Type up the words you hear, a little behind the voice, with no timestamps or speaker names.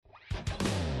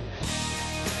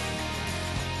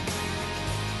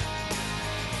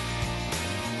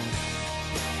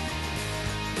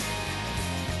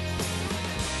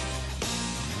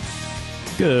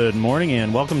Good morning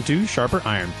and welcome to Sharper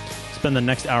Iron. Spend the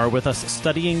next hour with us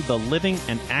studying the living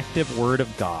and active Word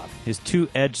of God, His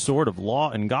two-edged sword of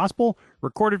law and gospel,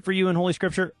 recorded for you in Holy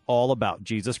Scripture, all about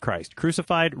Jesus Christ,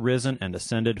 crucified, risen, and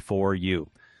ascended for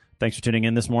you. Thanks for tuning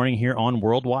in this morning here on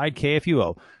Worldwide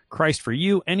KFUO. Christ for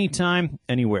you, anytime,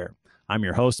 anywhere. I'm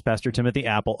your host, Pastor Timothy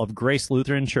Apple of Grace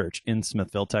Lutheran Church in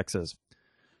Smithville, Texas.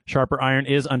 Sharper Iron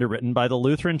is underwritten by the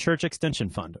Lutheran Church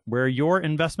Extension Fund, where your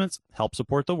investments help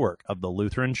support the work of the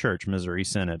Lutheran Church Missouri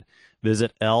Synod.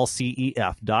 Visit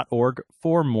lcef.org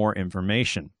for more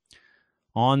information.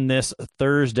 On this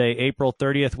Thursday, April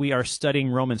 30th, we are studying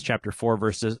Romans chapter 4,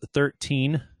 verses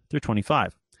 13 through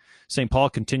 25. St.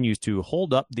 Paul continues to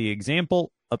hold up the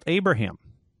example of Abraham,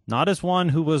 not as one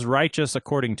who was righteous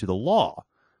according to the law,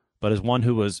 but as one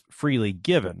who was freely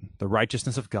given the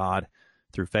righteousness of God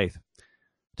through faith.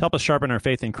 To help us sharpen our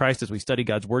faith in Christ as we study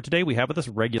God's Word today, we have with us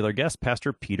regular guest,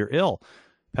 Pastor Peter Ill.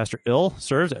 Pastor Ill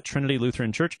serves at Trinity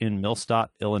Lutheran Church in Millstadt,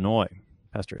 Illinois.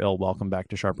 Pastor Ill, welcome back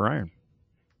to Sharper Iron.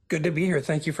 Good to be here.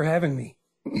 Thank you for having me.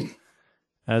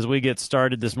 As we get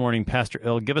started this morning, Pastor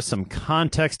Ill, give us some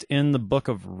context in the book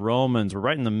of Romans. We're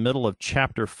right in the middle of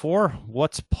chapter 4.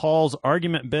 What's Paul's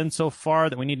argument been so far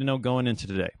that we need to know going into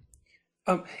today?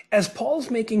 As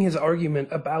Paul's making his argument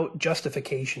about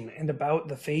justification and about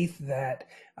the faith that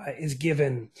is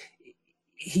given,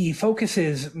 he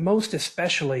focuses most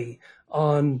especially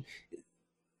on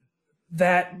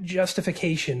that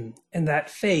justification, and that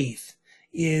faith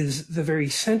is the very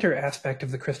center aspect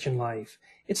of the Christian life.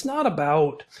 It's not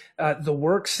about the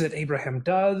works that Abraham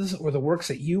does or the works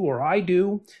that you or I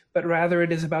do, but rather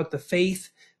it is about the faith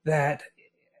that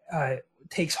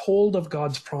takes hold of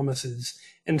God's promises.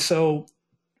 And so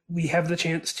we have the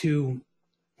chance to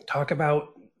talk about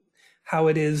how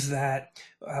it is that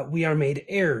we are made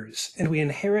heirs and we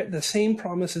inherit the same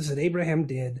promises that Abraham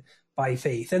did by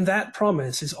faith. And that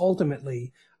promise is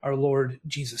ultimately our Lord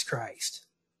Jesus Christ.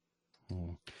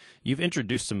 You've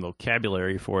introduced some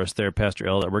vocabulary for us there, Pastor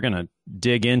Ill, that we're going to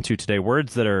dig into today,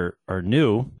 words that are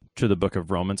new to the book of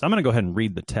Romans. I'm going to go ahead and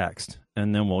read the text,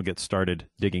 and then we'll get started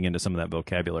digging into some of that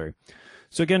vocabulary.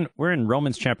 So again, we're in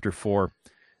Romans chapter 4,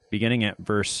 beginning at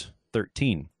verse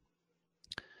 13.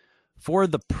 For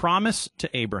the promise to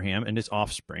Abraham and his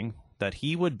offspring that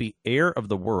he would be heir of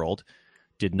the world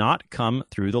did not come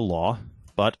through the law,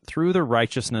 but through the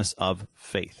righteousness of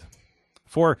faith.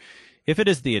 For if it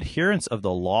is the adherents of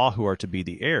the law who are to be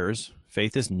the heirs,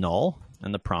 faith is null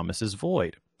and the promise is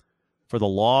void. For the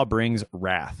law brings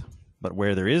wrath, but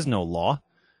where there is no law,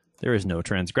 there is no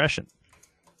transgression.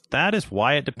 That is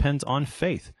why it depends on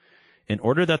faith, in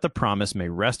order that the promise may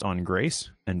rest on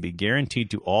grace and be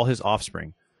guaranteed to all his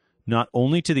offspring, not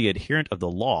only to the adherent of the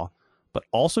law, but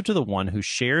also to the one who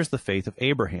shares the faith of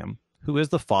Abraham, who is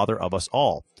the father of us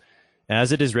all.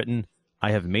 As it is written,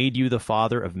 I have made you the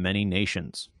father of many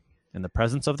nations, in the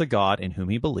presence of the God in whom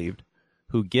he believed,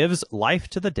 who gives life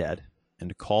to the dead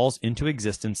and calls into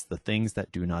existence the things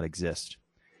that do not exist.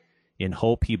 In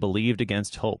hope he believed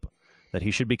against hope, that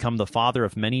he should become the father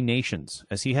of many nations,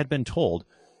 as he had been told,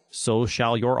 so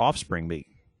shall your offspring be.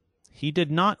 He did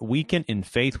not weaken in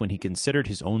faith when he considered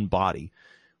his own body,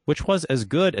 which was as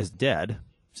good as dead,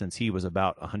 since he was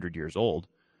about 100 years old,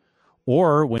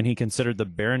 or when he considered the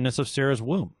barrenness of Sarah's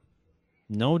womb.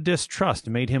 No distrust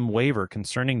made him waver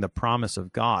concerning the promise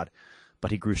of God,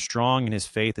 but he grew strong in his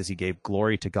faith as he gave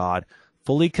glory to God,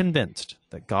 fully convinced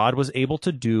that God was able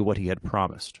to do what he had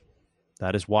promised.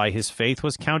 That is why his faith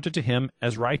was counted to him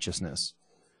as righteousness.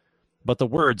 But the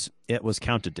words, it was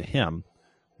counted to him,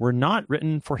 were not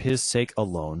written for his sake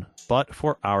alone, but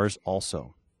for ours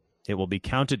also. It will be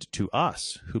counted to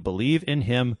us who believe in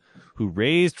him who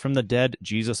raised from the dead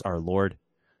Jesus our Lord,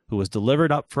 who was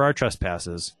delivered up for our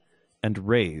trespasses and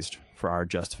raised for our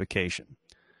justification.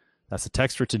 That's the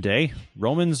text for today,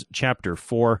 Romans chapter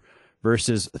 4,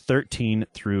 verses 13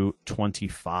 through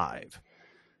 25.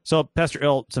 So, Pastor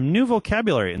Ill, some new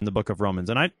vocabulary in the book of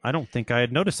Romans, and I don't think I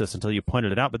had noticed this until you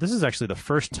pointed it out, but this is actually the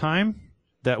first time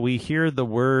that we hear the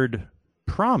word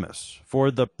promise, for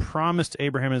the promise to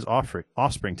Abraham and his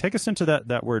offspring. Take us into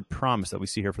that word promise that we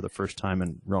see here for the first time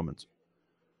in Romans.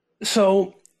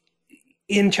 So,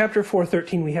 in chapter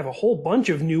 4:13, we have a whole bunch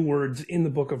of new words in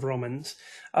the book of Romans,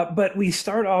 but we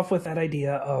start off with that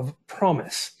idea of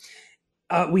promise.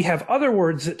 We have other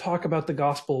words that talk about the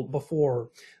gospel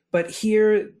before, but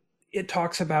here it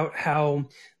talks about how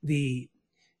the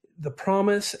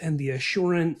promise and the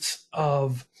assurance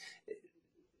of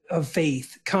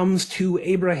faith comes to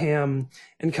Abraham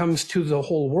and comes to the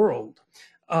whole world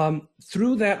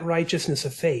through that righteousness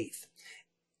of faith.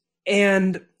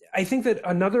 And I think that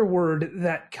another word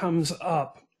that comes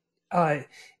up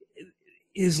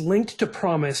is linked to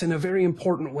promise in a very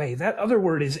important way. That other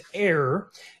word is heir,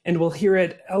 and we'll hear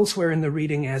it elsewhere in the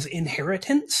reading as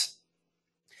inheritance.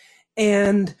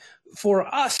 And for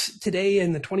us today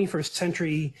in the 21st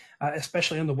century,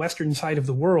 especially on the Western side of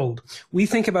the world, we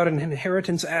think about an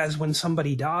inheritance as when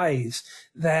somebody dies,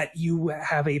 that you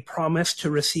have a promise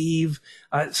to receive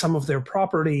some of their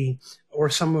property or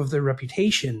some of their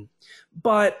reputation.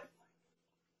 But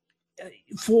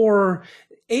for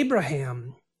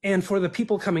Abraham and for the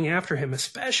people coming after him,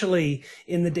 especially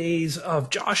in the days of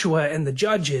Joshua and the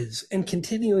judges, and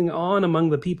continuing on among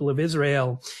the people of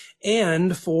Israel,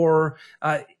 and for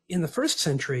in the first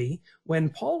century, when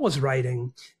Paul was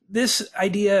writing, this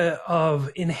idea of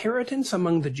inheritance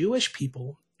among the Jewish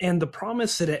people and the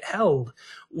promise that it held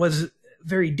was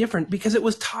very different, because it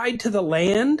was tied to the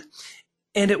land,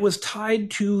 and it was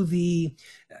tied to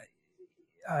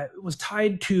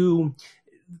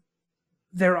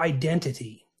their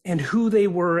identity and who they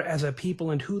were as a people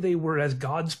and who they were as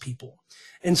God's people.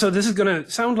 And so this is going to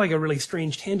sound like a really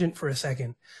strange tangent for a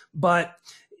second, but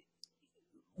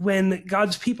when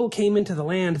God's people came into the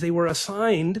land, they were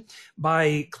assigned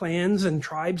by clans and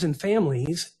tribes and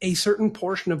families a certain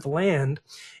portion of the land,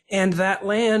 and that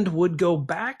land would go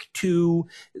back to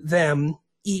them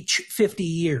each 50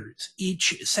 years,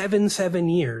 each 7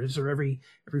 years, or every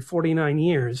 49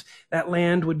 years, that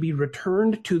land would be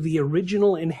returned to the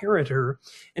original inheritor.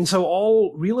 And so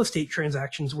all real estate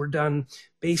transactions were done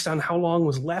based on how long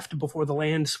was left before the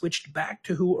land switched back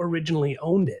to who originally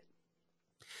owned it.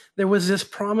 There was this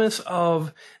promise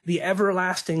of the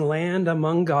everlasting land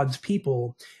among God's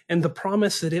people, and the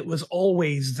promise that it was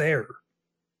always there.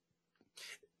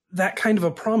 That kind of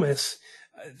a promise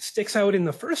sticks out in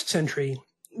the first century.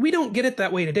 We don't get it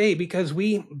that way today, because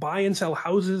we buy and sell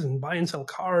houses and buy and sell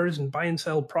cars and buy and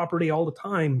sell property all the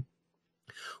time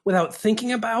without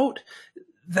thinking about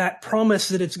that promise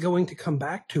that it's going to come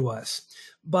back to us.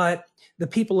 But the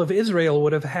people of Israel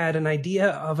would have had an idea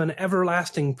of an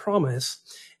everlasting promise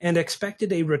and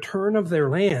expected a return of their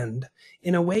land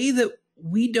in a way that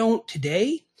we don't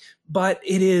today, but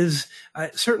it is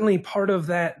certainly part of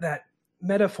that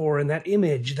metaphor and that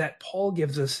image that Paul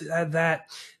gives us, that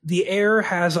the heir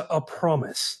has a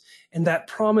promise, and that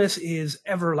promise is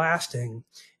everlasting,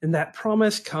 and that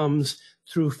promise comes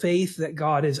through faith that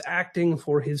God is acting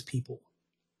for his people.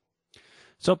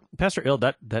 So, Pastor Ill,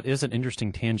 that is an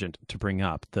interesting tangent to bring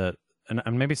up.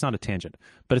 And maybe it's not a tangent,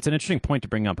 but it's an interesting point to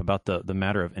bring up about the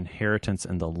matter of inheritance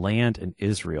and the land in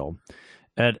Israel.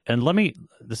 And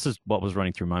this is what was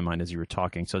running through my mind as you were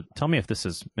talking. So tell me if this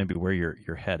is maybe where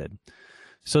you're headed.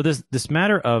 So this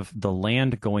matter of the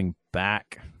land going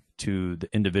back to the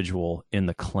individual in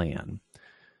the clan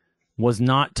was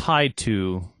not tied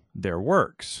to their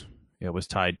works. It was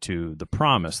tied to the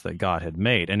promise that God had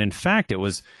made. And in fact, it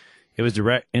was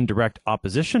in direct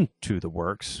opposition to the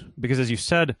works, because as you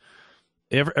said,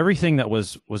 everything that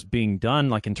was being done,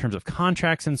 like in terms of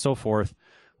contracts and so forth,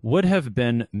 would have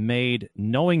been made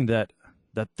knowing that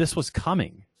this was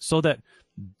coming, so that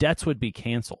debts would be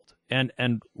canceled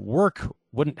and work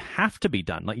wouldn't have to be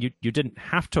done. Like you didn't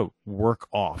have to work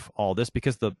off all this,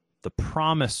 because the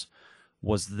promise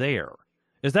was there.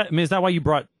 Is that why you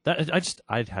brought that?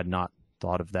 I had not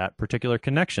thought of that particular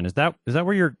connection. Is that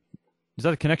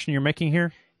a connection you're making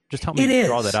here? Just help me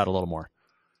draw that out a little more.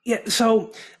 Yeah.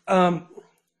 So,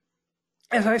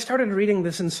 as I started reading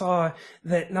this and saw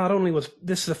that not only was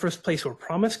this the first place where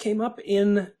promise came up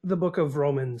in the book of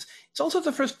Romans, it's also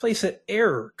the first place that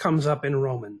heir comes up in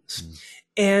Romans.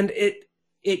 And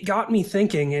it got me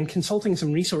thinking and consulting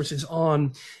some resources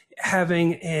on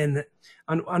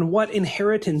on what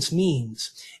inheritance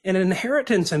means. And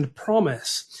inheritance and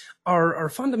promise are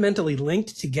fundamentally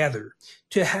linked together.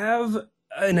 To have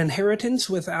an inheritance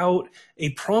without a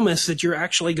promise that you're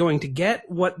actually going to get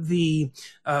what the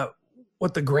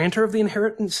grantor of the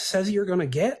inheritance says you're going to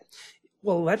get,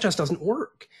 well, that just doesn't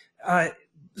work.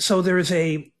 So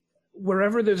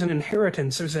wherever there's an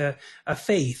inheritance, there's a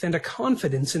faith and a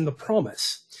confidence in the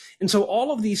promise. And so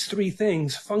all of these three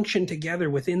things function together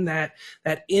within that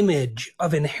image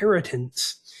of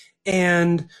inheritance.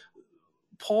 And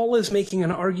Paul is making an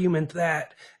argument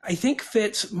that I think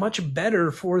fits much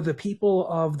better for the people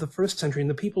of the first century,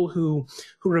 and the people who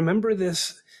remember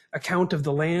this account of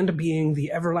the land being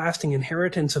the everlasting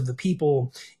inheritance of the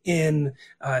people in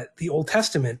the Old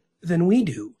Testament than we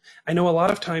do. I know a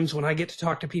lot of times when I get to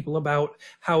talk to people about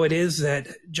how it is that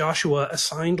Joshua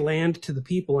assigned land to the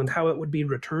people and how it would be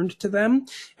returned to them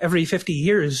every 50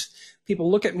 years, people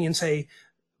look at me and say,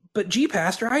 but gee,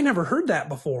 Pastor, I never heard that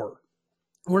before.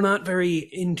 We're not very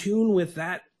in tune with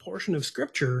that portion of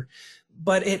Scripture.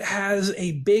 but it has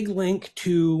a big link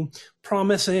to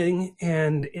promising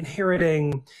and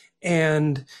inheriting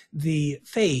and the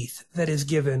faith that is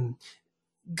given.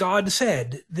 God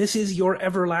said, "This is your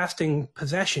everlasting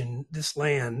possession, this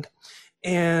land."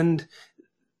 And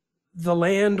the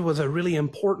land was a really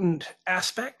important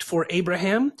aspect for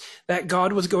Abraham, that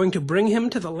God was going to bring him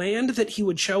to the land that he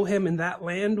would show him, and that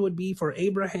land would be for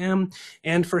Abraham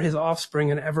and for his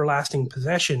offspring an everlasting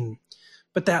possession.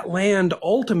 But that land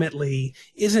ultimately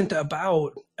isn't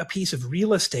about a piece of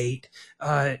real estate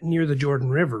near the Jordan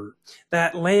River.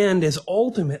 That land is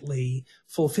ultimately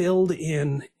fulfilled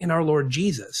in our Lord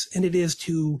Jesus. And it is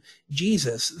to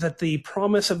Jesus that the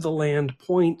promise of the land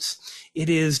points. It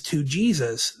is to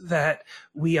Jesus that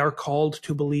we are called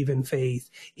to believe in faith.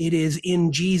 It is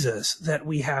in Jesus that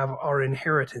we have our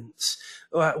inheritance,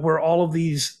 where all of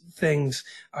these things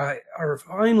are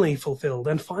finally fulfilled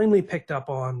and finally picked up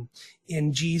on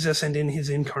in Jesus and in his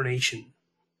incarnation.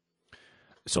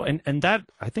 So, and that,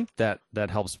 I think that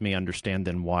helps me understand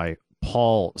then why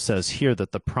Paul says here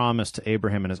that the promise to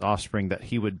Abraham and his offspring that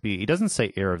he would be, he doesn't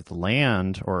say heir of the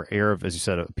land or heir of, as you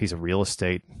said, a piece of real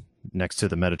estate next to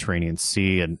the Mediterranean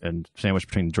Sea and sandwiched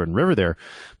between the Jordan River there,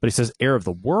 but he says heir of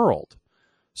the world.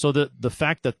 So the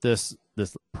fact that this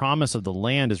promise of the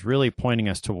land is really pointing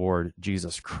us toward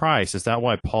Jesus Christ. Is that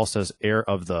why Paul says heir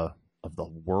of the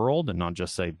world and not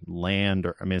just say land?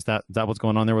 Or, I mean, is that what's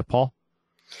going on there with Paul?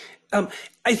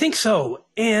 I think so.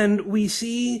 And we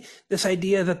see this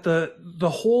idea that the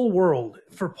whole world,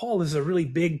 for Paul, is a really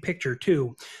big picture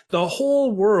too. The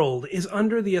whole world is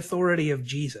under the authority of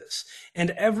Jesus.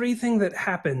 And everything that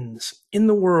happens in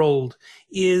the world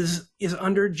is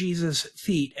under Jesus'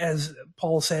 feet, as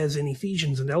Paul says in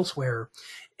Ephesians and elsewhere.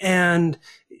 And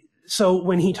so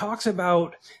when he talks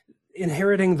about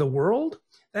inheriting the world,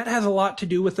 that has a lot to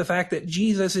do with the fact that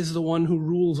Jesus is the one who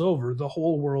rules over the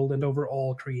whole world and over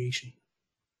all creation.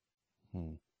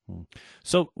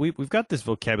 So we've got this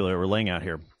vocabulary we're laying out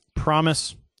here: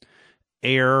 promise,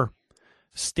 heir,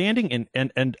 standing in,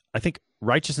 and I think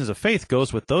righteousness of faith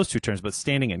goes with those two terms, but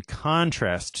standing in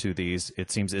contrast to these,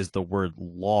 it seems, is the word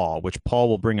law, which Paul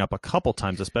will bring up a couple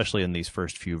times, especially in these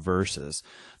first few verses.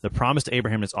 The promise to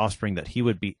Abraham and his offspring that he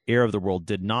would be heir of the world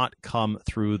did not come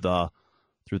through the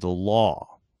law.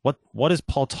 What is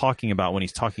Paul talking about when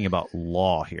he's talking about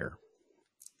law here?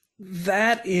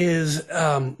 That is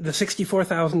the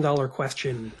 $64,000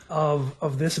 question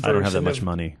of this verse. I don't have that much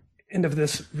money. End of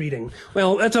this reading.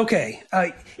 Well, that's okay.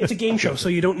 It's a game show, so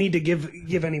you don't need to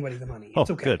give anybody the money. It's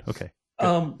okay. Good. Okay.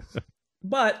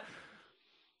 But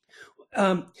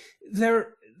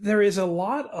there is a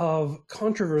lot of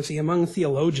controversy among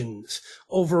theologians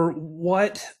over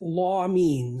what law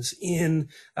means in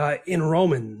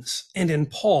Romans and in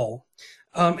Paul.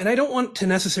 And I don't want to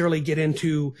necessarily get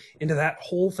into that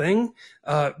whole thing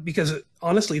because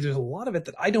honestly, there's a lot of it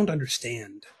that I don't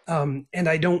understand, and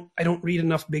I don't read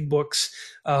enough big books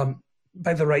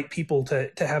by the right people to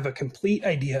have a complete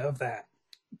idea of that.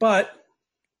 But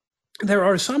there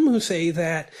are some who say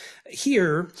that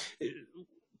here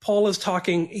Paul is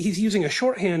talking, he's using a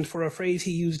shorthand for a phrase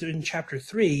he used in chapter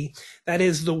 3, that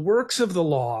is the works of the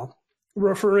law,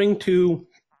 referring to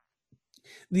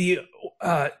the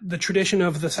tradition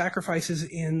of the sacrifices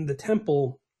in the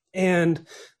temple and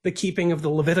the keeping of the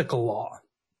Levitical law.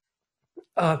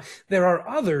 There are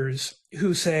others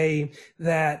who say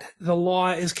that the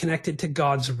law is connected to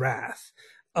God's wrath,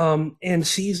 and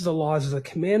sees the law as a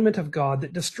commandment of God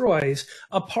that destroys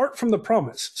apart from the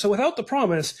promise. So without the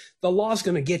promise, the law is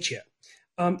going to get you.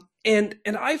 And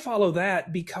I follow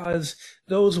that because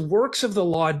those works of the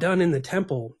law done in the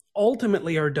temple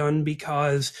ultimately are done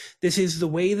because this is the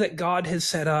way that God has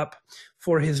set up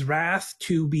for his wrath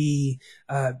to be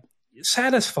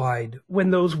satisfied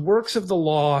when those works of the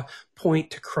law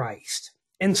point to Christ.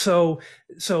 And so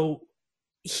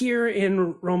here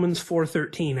in Romans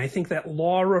 4:13, I think that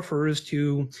law refers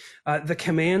to the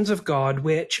commands of God,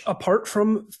 which, apart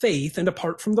from faith and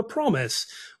apart from the promise,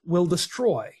 will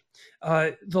destroy.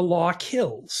 The law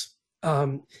kills.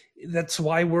 That's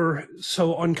why we're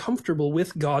so uncomfortable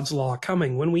with God's law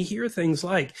coming. When we hear things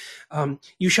like,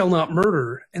 you shall not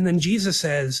murder, and then Jesus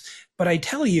says, but I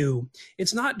tell you,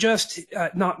 it's not just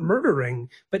not murdering,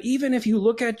 but even if you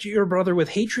look at your brother with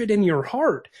hatred in your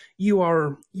heart, you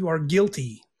are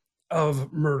guilty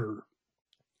of murder.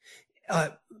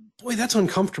 Boy, that's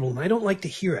uncomfortable, and I don't like to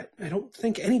hear it. I don't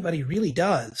think anybody really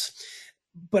does.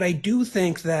 But I do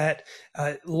think that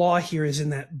law here is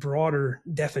in that broader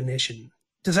definition.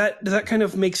 Does that kind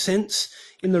of make sense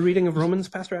in the reading of Romans,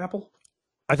 Pastor Apple?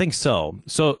 I think so.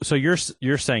 So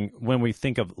you're saying when we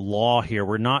think of law here,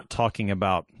 we're not talking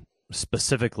about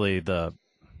specifically the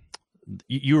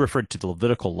you referred to the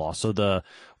Levitical law. So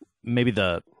maybe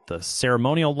the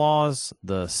ceremonial laws,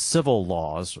 the civil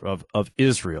laws of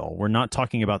Israel. We're not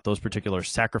talking about those particular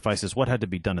sacrifices, what had to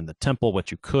be done in the temple,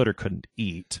 what you could or couldn't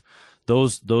eat,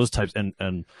 those types,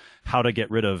 and how to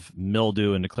get rid of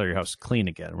mildew and declare your house clean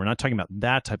again. We're not talking about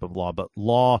that type of law, but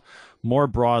law more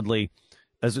broadly,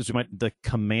 as we might, the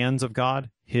commands of God,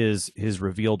 his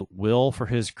revealed will for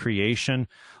his creation,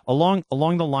 along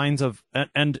the lines of,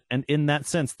 and in that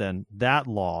sense, then that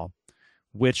law,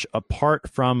 which apart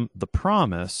from the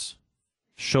promise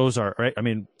shows our, right? I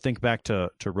mean, think back to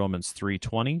Romans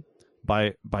 3:20.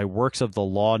 By works of the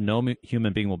law, no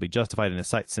human being will be justified in his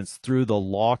sight, since through the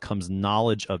law comes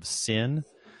knowledge of sin.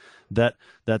 That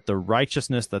the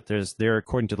righteousness that there's there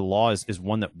according to the law is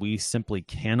one that we simply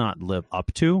cannot live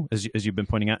up to, as you've been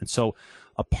pointing out. And so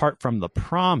apart from the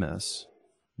promise,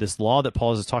 this law that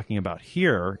Paul is talking about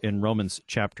here in Romans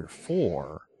chapter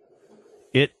 4,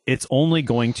 it's only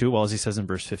going to, well, as he says in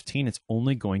verse 15, it's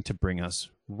only going to bring us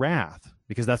wrath,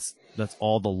 because that's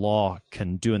all the law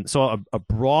can do. And so a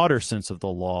broader sense of the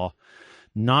law,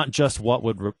 not just what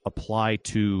would apply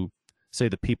to, say,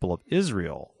 the people of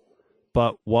Israel,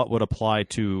 but what would apply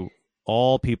to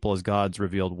all people as God's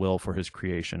revealed will for his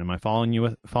creation. Am I following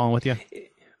with you?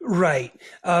 Right.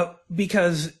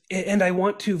 Because, and I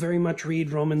want to very much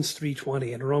read Romans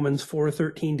 3:20 and Romans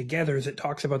 4:13 together, as it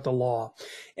talks about the law,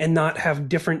 and not have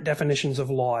different definitions of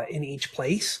law in each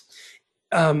place.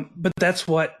 But that's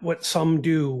what some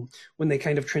do when they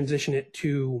kind of transition it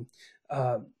to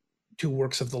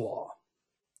works of the law.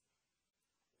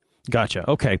 Gotcha.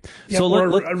 Okay. Yeah, so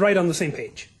we're right on the same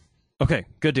page. Okay,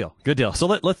 good deal. So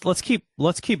let's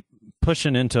keep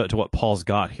pushing into what Paul's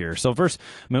got here. So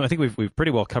I think we've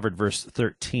pretty well covered verse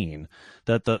 13,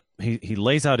 that he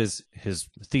lays out his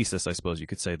thesis, I suppose you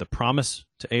could say. The promise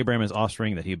to Abraham, his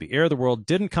offspring, that he would be heir of the world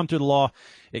didn't come through the law;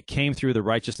 it came through the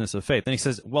righteousness of faith. Then he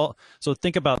says, well, so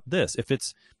think about this: if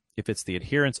it's the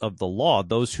adherence of the law,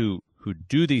 those who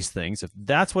do these things, if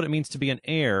that's what it means to be an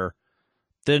heir,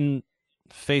 then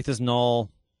faith is null.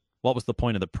 What was the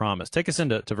point of the promise? Take us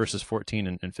into verses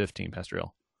 14 and 15, Pastor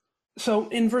Hill. So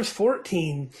in verse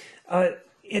 14,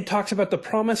 it talks about the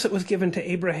promise that was given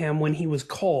to Abraham when he was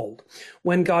called.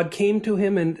 When God came to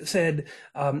him and said,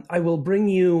 I will bring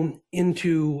you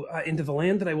into the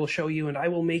land that I will show you, and I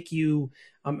will make you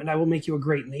a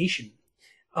great nation.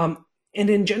 And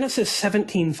in Genesis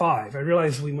 17:5, I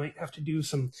realize we might have to do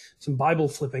some Bible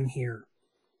flipping here.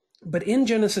 But in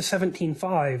Genesis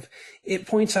 17:5, it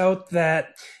points out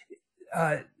that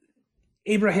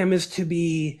Abraham is to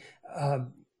be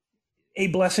a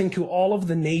blessing to all of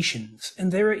the nations.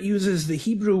 And there it uses the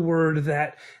Hebrew word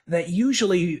that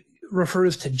usually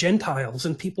refers to Gentiles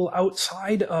and people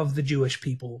outside of the Jewish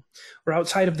people or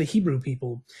outside of the Hebrew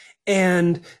people.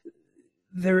 And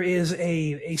there is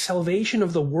a salvation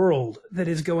of the world that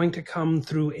is going to come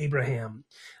through Abraham.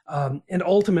 And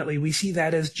ultimately, we see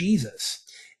that as Jesus.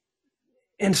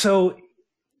 And so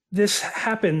this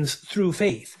happens through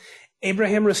faith.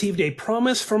 Abraham received a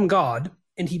promise from God,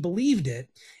 and he believed it,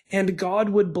 and God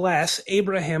would bless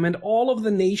Abraham and all of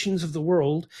the nations of the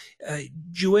world,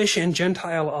 Jewish and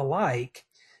Gentile alike,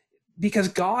 because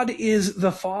God is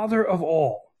the Father of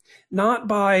all, not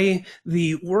by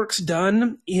the works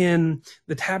done in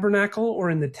the tabernacle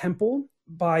or in the temple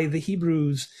by the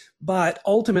Hebrews, but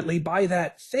ultimately by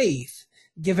that faith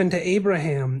given to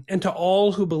Abraham and to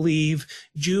all who believe,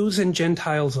 Jews and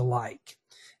Gentiles alike.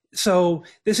 So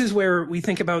this is where we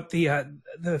think about the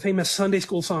famous Sunday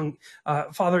school song,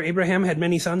 Father Abraham had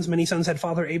many sons had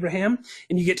Father Abraham,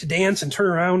 and you get to dance and turn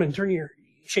around and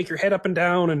shake your head up and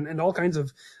down and all kinds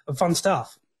of fun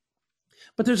stuff.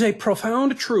 But there's a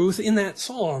profound truth in that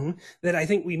song that I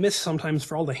think we miss sometimes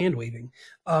for all the hand waving.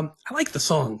 I like the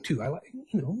song too. I like,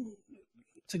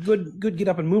 it's a good get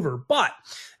up and mover, but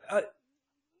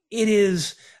it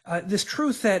is this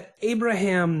truth that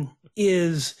Abraham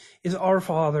is our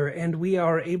father and we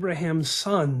are Abraham's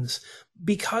sons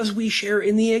because we share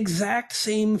in the exact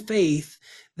same faith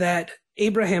that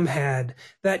Abraham had,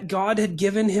 that God had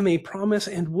given him a promise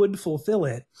and would fulfill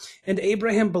it. And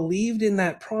Abraham believed in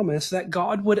that promise that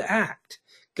God would act.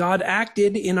 God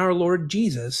acted in our Lord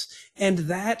Jesus, and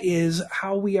that is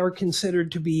how we are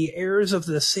considered to be heirs of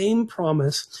the same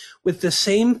promise, with the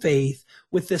same faith,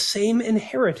 with the same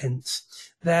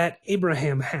inheritance that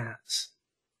Abraham has.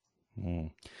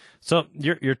 So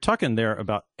you're talking there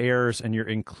about heirs, and you're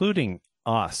including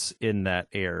us in that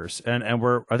heirs, and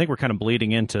I think we're kind of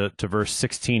bleeding into verse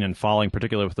 16 and following,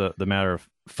 particularly with the matter of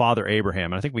Father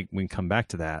Abraham. And I think we can come back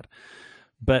to that,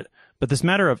 but this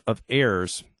matter of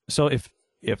heirs. So if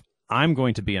I'm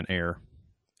going to be an heir,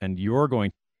 and you're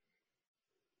going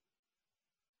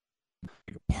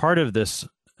part of this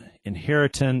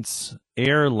inheritance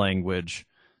heir language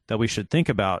that we should think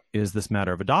about is this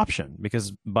matter of adoption,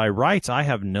 because by rights I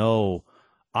have no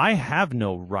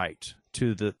right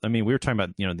to the. I mean, we were talking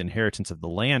about the inheritance of the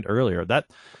land earlier.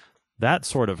 That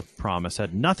sort of promise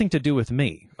had nothing to do with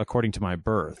me according to my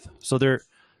birth. So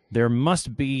there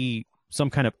must be some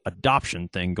kind of adoption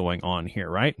thing going on here,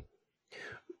 right?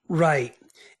 Right.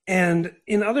 And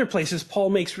in other places, Paul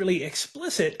makes really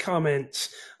explicit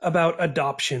comments about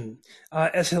adoption,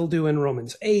 as he'll do in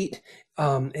Romans 8,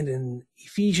 and in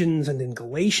Ephesians and in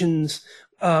Galatians.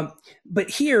 But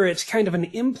here it's kind of an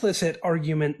implicit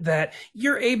argument that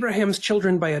you're Abraham's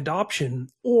children by adoption,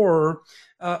 or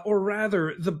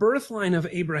rather, the birth line of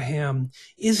Abraham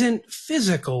isn't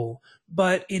physical,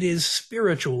 but it is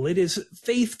spiritual. It is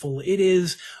faithful. It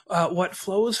is what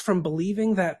flows from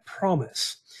believing that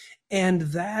promise. And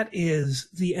that is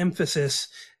the emphasis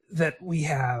that we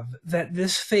have, that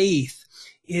this faith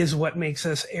is what makes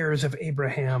us heirs of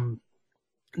Abraham,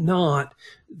 not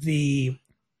the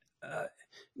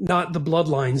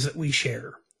bloodlines that we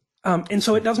share. And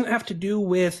so it doesn't have to do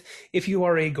with if you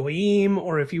are a goyim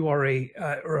or if you are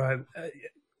a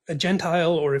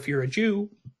Gentile or if you're a Jew,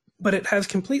 but it has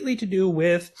completely to do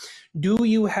with, do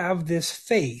you have this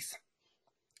faith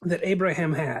that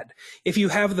Abraham had? If you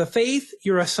have the faith,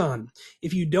 you're a son.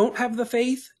 If you don't have the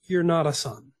faith, you're not a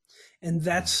son. And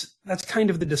that's kind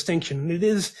of the distinction. And it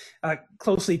is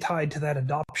closely tied to that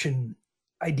adoption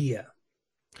idea.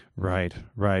 Right.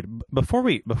 Before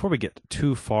we get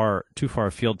too far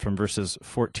afield from verses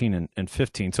 14 and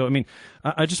 15. So, I mean,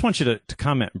 I just want you to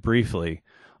comment briefly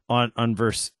on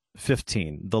verse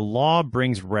 15. The law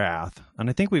brings wrath, and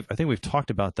I think we've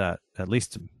talked about that at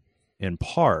least in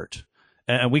part,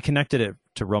 and we connected it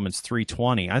to Romans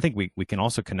 3:20. I think we can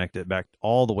also connect it back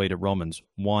all the way to Romans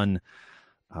 1,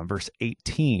 verse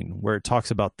 18, where it talks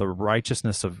about the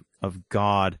righteousness of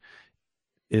God.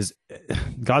 Is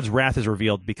God's wrath is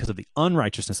revealed because of the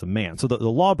unrighteousness of man. So the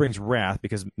law brings wrath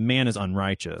because man is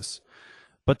unrighteous.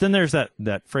 But then there's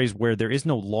that phrase where there is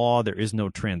no law, there is no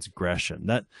transgression.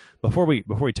 That before we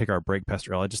take our break,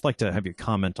 Pastor L, I'd just like to have you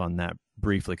comment on that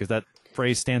briefly, because that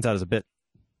phrase stands out as a bit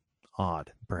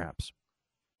odd, perhaps.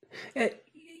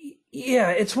 Yeah,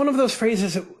 it's one of those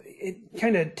phrases that it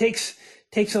kind of takes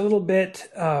a little bit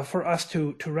for us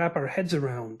to wrap our heads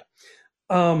around.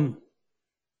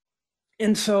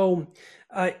 And so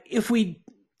if we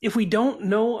don't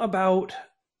know about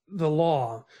the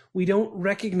law, we don't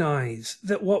recognize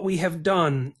that what we have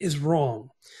done is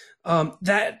wrong.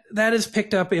 That is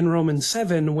picked up in Romans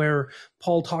 7, where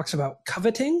Paul talks about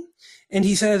coveting. And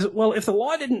he says, well, if the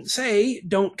law didn't say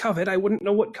don't covet, I wouldn't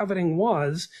know what coveting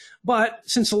was. But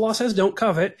since the law says don't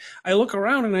covet, I look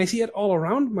around and I see it all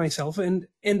around myself, and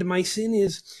my sin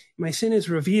is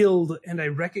revealed, and I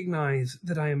recognize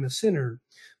that I am a sinner.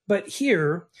 But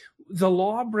here, the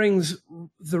law brings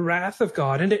the wrath of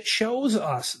God, and it shows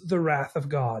us the wrath of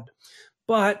God.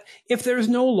 But if there's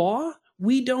no law,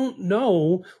 we don't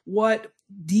know what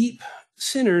deep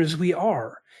sinners we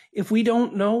are. If we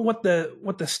don't know what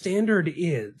the standard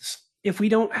is, if we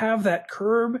don't have that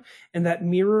curb and that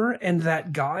mirror and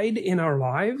that guide in our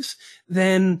lives,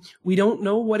 then we don't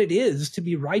know what it is to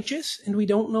be righteous, and we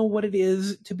don't know what it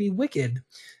is to be wicked.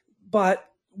 But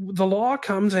the law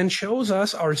comes and shows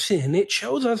us our sin. It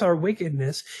shows us our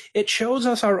wickedness. It shows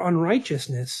us our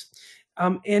unrighteousness,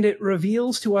 and it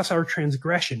reveals to us our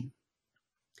transgression.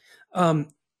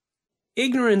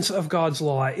 Ignorance of God's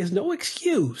law is no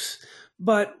excuse,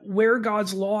 but where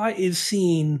God's law is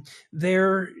seen,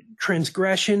 their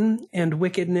transgression and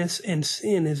wickedness and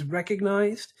sin is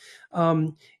recognized.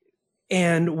 And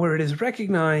where it is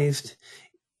recognized,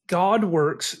 God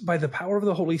works by the power of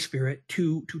the Holy Spirit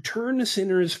to turn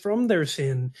sinners from their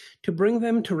sin, to bring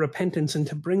them to repentance and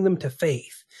to bring them to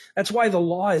faith. That's why the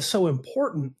law is so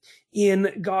important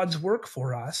in God's work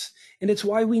for us. And it's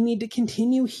why we need to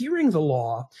continue hearing the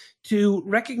law to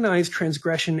recognize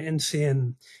transgression and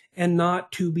sin, and not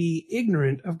to be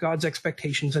ignorant of God's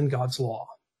expectations and God's law.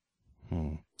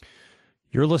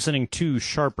 You're listening to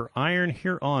Sharper Iron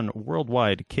here on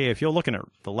Worldwide KFUO, looking at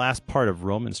the last part of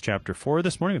Romans chapter 4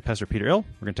 this morning with Pastor Peter Ill.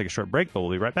 We're going to take a short break, but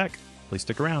we'll be right back. Please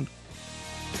stick around.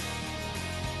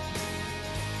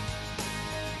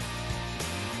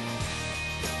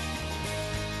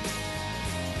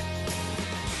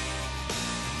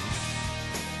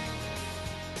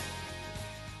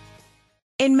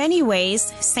 In many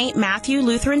ways, St. Matthew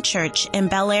Lutheran Church in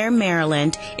Bel Air,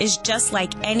 Maryland is just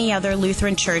like any other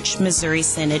Lutheran Church Missouri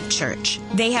Synod church.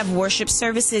 They have worship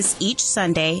services each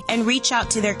Sunday and reach out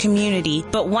to their community,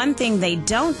 but one thing they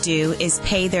don't do is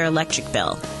pay their electric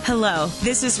bill. Hello,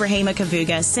 this is Rahema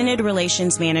Kavuga, Synod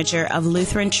Relations Manager of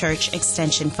Lutheran Church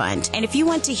Extension Fund. And if you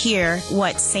want to hear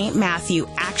what St. Matthew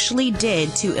actually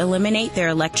did to eliminate their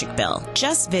electric bill,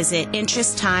 just visit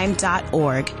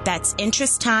interesttime.org. That's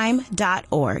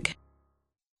interesttime.org.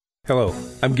 Hello,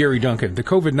 I'm Gary Duncan. The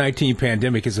COVID-19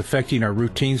 pandemic is affecting our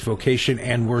routines, vocation,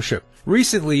 and worship.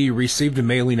 Recently, you received a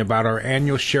mailing about our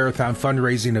annual Share-a-thon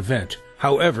fundraising event.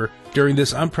 However, during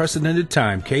this unprecedented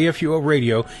time, KFUO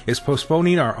Radio is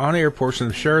postponing our on-air portion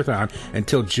of Share-a-thon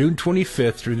until June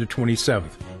 25th through the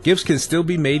 27th. Gifts can still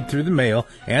be made through the mail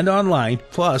and online,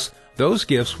 plus those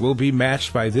gifts will be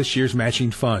matched by this year's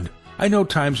matching fund. I know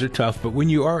times are tough, but when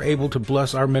you are able to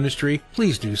bless our ministry,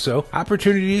 please do so.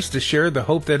 Opportunities to share the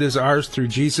hope that is ours through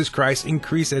Jesus Christ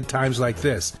increase at times like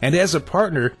this. And as a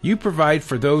partner, you provide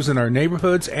for those in our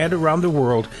neighborhoods and around the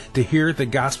world to hear the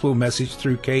gospel message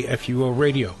through KFUO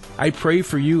Radio. I pray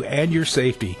for you and your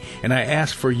safety, and I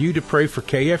ask for you to pray for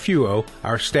KFUO,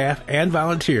 our staff, and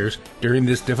volunteers during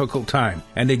this difficult time.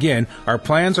 And again, our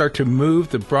plans are to move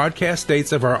the broadcast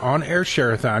dates of our on-air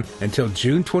Share-a-thon until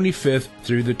June 25th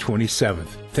through the 27th.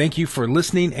 Thank you for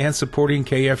listening and supporting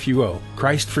KFUO.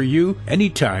 Christ for you,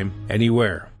 anytime,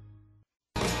 anywhere.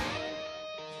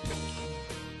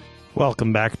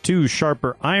 Welcome back to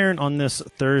Sharper Iron. On this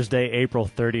Thursday, April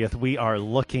 30th, we are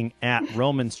looking at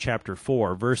Romans chapter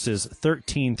 4, verses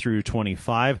 13 through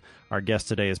 25. Our guest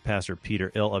today is Pastor Peter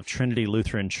Ill of Trinity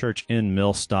Lutheran Church in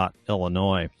Millstadt,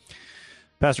 Illinois.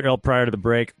 Pastor Ill, prior to the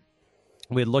break,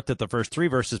 we had looked at the first three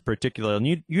verses particularly,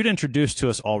 and you'd introduced to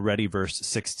us already verse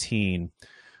 16,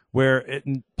 where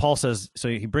Paul says, so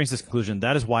he brings this conclusion,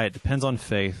 that is why it depends on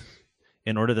faith,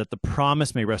 in order that the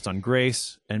promise may rest on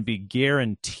grace and be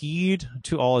guaranteed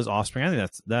to all his offspring. I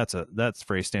think that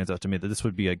phrase stands out to me, that this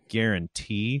would be a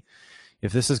guarantee.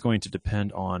 If this is going to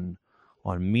depend on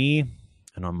me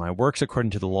and on my works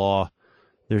according to the law,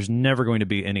 there's never going to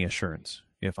be any assurance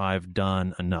if I've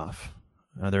done enough.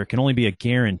 There can only be a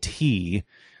guarantee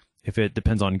if it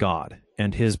depends on God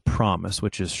and his promise,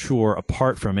 which is sure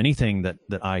apart from anything that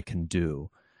I can do.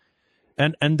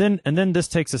 And then this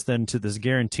takes us then to this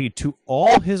guarantee to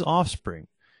all his offspring.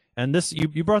 And this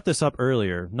you brought this up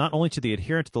earlier, not only to the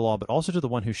adherent to the law, but also to the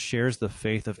one who shares the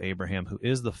faith of Abraham, who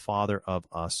is the father of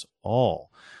us all.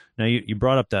 Now, you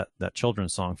brought up that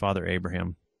children's song, Father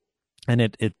Abraham, and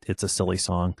it's a silly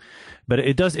song, but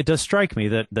it does strike me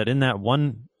that in that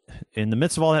one, in the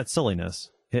midst of all that silliness,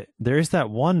 there is that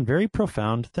one very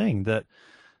profound thing that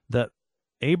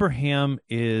Abraham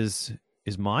is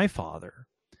my father,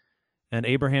 and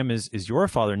Abraham is your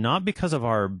father, not because of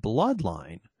our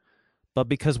bloodline, but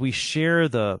because we share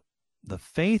the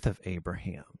faith of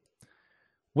Abraham,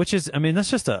 which is, I mean, that's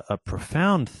just a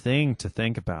profound thing to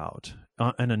think about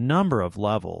on a number of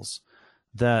levels,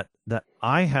 that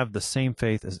I have the same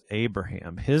faith as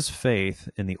Abraham. His faith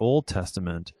in the Old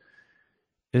Testament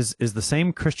is the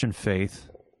same Christian faith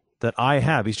that I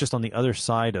have. He's just on the other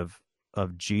side of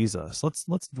Jesus.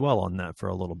 Let's dwell on that for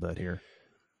a little bit here.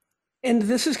 And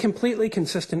this is completely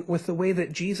consistent with the way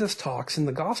that Jesus talks in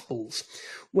the Gospels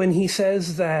when he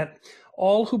says that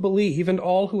all who believe and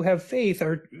all who have faith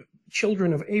are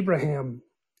children of Abraham.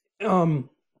 And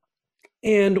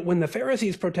when the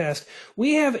Pharisees protest,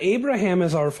 we have Abraham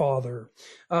as our father,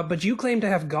 but you claim to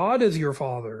have God as your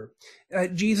father.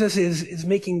 Jesus is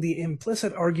making the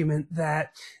implicit argument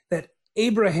that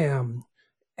Abraham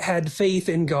had faith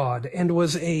in God and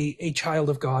was a child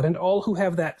of God, and all who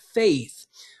have that faith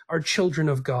are children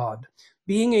of God.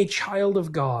 Being a child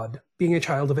of God, being a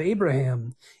child of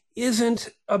Abraham, isn't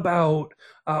about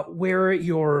where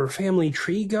your family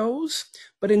tree goes,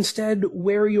 but instead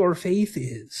where your faith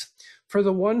is. For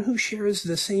the one who shares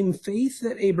the same faith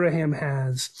that Abraham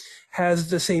has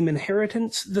the same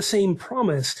inheritance, the same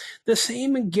promise, the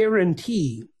same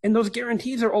guarantee. And those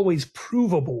guarantees are always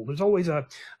provable. There's always a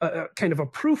kind of a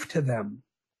proof to them.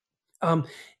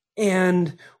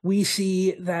 And we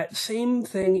see that same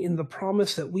thing in the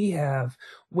promise that we have.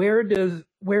 Where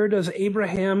does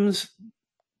Abraham's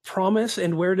promise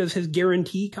and where does his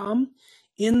guarantee come?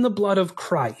 In the blood of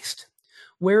Christ.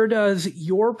 Where does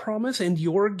your promise and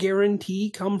your guarantee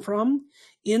come from?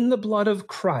 In the blood of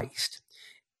Christ.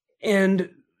 And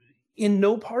in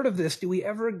no part of this do we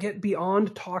ever get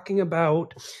beyond talking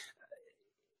about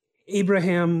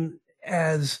Abraham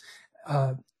as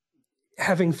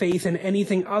having faith in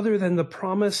anything other than the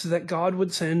promise that God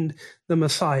would send the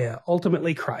Messiah,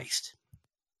 ultimately Christ.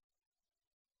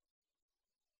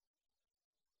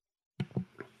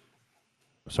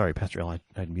 Sorry, Pastor L, I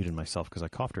had muted myself because I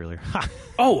coughed earlier.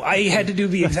 Oh, I had to do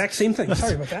the exact same thing.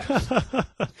 Sorry about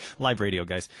that. Live radio,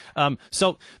 guys.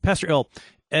 So, Pastor L,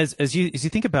 as you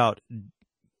think about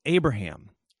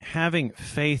Abraham having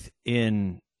faith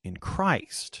in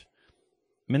Christ,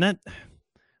 I mean, that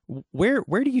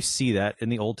where do you see that in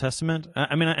the Old Testament?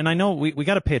 I mean, and I know we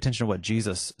got to pay attention to what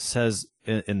Jesus says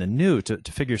in the New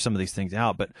to figure some of these things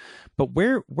out. But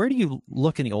where do you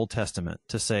look in the Old Testament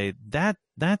to say that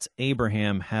that's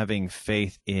Abraham having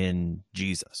faith in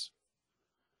Jesus?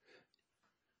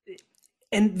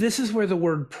 And this is where the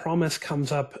word promise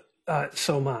comes up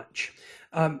so much.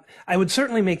 I would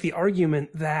certainly make the argument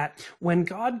that when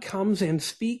God comes and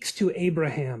speaks to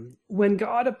Abraham, when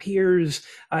God appears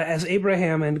as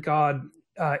Abraham and God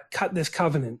cut this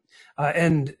covenant,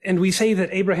 and we say that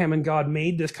Abraham and God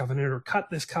made this covenant or cut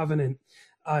this covenant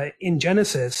in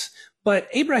Genesis, but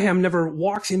Abraham never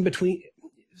walks in between.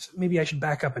 Maybe I should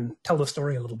back up and tell the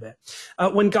story a little bit.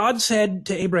 When God said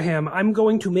to Abraham, I'm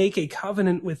going to make a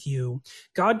covenant with you,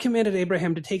 God commanded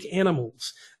Abraham to take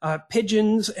animals,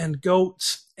 pigeons and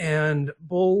goats and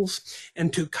bulls,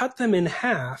 and to cut them in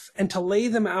half and to lay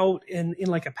them out in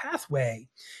like a pathway.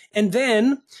 And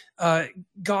then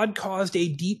God caused a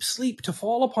deep sleep to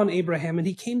fall upon Abraham, and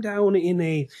he came down in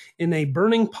a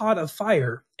burning pot of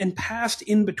fire and passed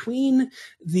in between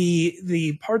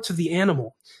the parts of the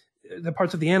animals.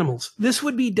 This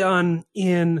would be done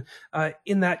in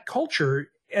that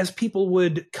culture as people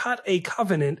would cut a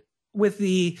covenant with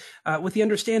the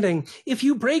understanding, if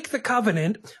you break the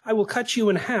covenant, I will cut you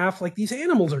in half like these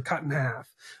animals are cut in half.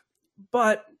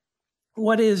 But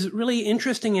what is really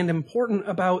interesting and important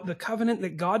about the covenant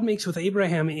that God makes with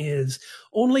Abraham is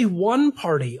only one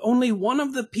party, only one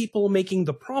of the people making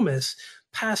the promise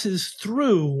passes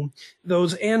through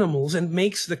those animals and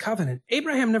makes the covenant.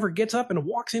 Abraham never gets up and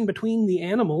walks in between the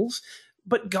animals,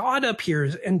 but God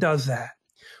appears and does that.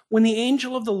 When the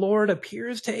angel of the Lord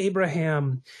appears to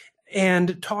Abraham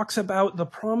and talks about the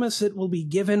promise that will be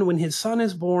given when his son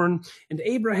is born, and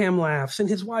Abraham laughs and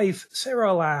his wife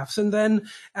Sarah laughs, and then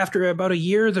after about a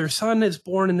year their son is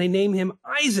born and they name him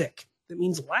Isaac. That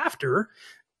means laughter.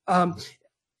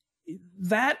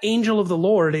 That angel of the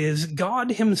Lord is God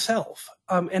himself.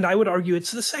 And I would argue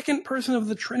it's the second person of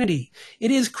the Trinity.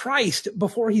 It is Christ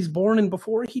before he's born and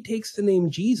before he takes the name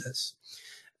Jesus.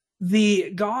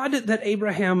 The God that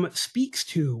Abraham speaks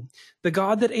to, the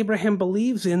God that Abraham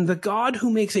believes in, the God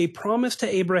who makes a promise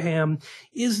to Abraham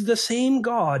is the same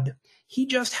God. He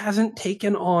just hasn't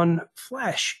taken on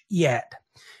flesh yet.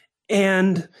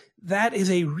 And that is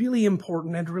a really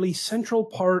important and really central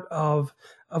part of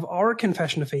our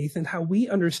confession of faith and how we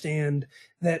understand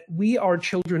that we are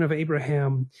children of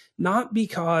Abraham, not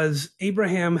because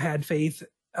Abraham had faith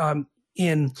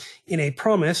in a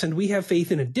promise and we have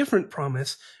faith in a different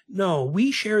promise. No,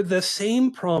 we share the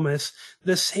same promise,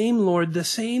 the same Lord, the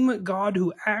same God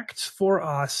who acts for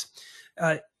us.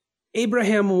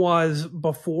 Abraham was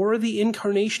before the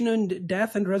incarnation and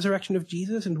death and resurrection of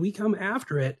Jesus, and we come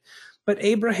after it. But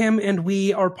Abraham and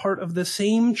we are part of the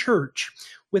same church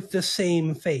with the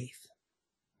same faith.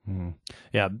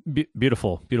 Yeah,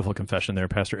 beautiful confession there,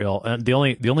 Pastor Ill. And the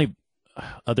only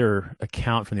other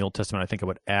account from the Old Testament I think I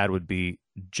would add would be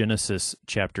Genesis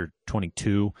chapter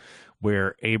 22,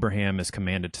 where Abraham is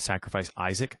commanded to sacrifice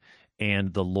Isaac,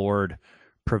 and the Lord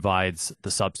provides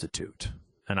the substitute.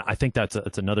 And I think that's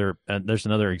another. There's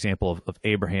another example of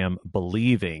Abraham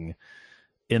believing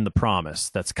in the promise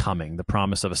that's coming, the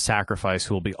promise of a sacrifice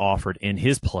who will be offered in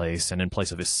his place and in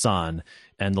place of his son.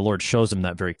 And the Lord shows him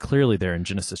that very clearly there in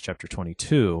Genesis chapter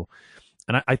 22.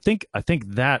 And I think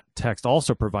that text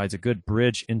also provides a good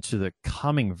bridge into the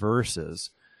coming verses.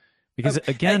 Because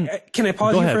again, can I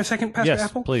pause you for a second, Pastor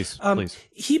Apple? Please.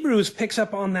 Hebrews picks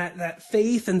up on that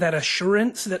faith and that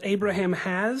assurance that Abraham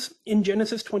has in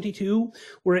Genesis 22,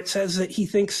 where it says that he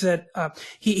thinks that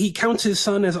he counts his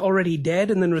son as already dead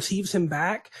and then receives him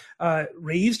back,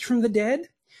 raised from the dead.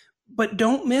 But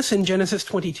don't miss in Genesis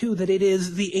 22 that it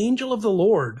is the angel of the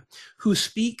Lord who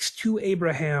speaks to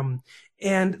Abraham,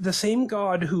 and the same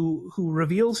God who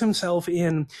reveals himself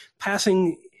in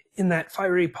passing in that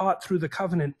fiery pot through the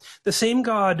covenant, the same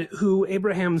God who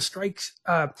Abraham strikes,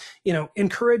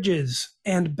 encourages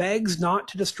and begs not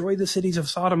to destroy the cities of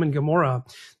Sodom and Gomorrah,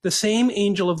 the same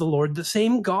angel of the Lord, the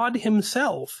same God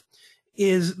himself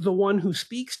is the one who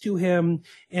speaks to him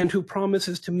and who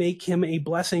promises to make him a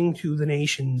blessing to the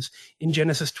nations in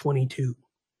Genesis 22.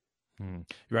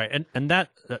 Right. And that,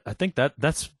 I think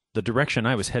that's the direction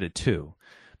I was headed to.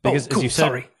 Because cool. As you said,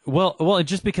 Sorry. Well,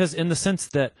 just because in the sense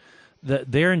that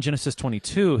there in Genesis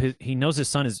 22, he knows his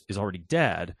son is already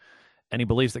dead, and he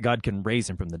believes that God can raise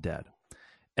him from the dead.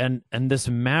 And this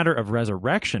matter of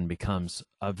resurrection becomes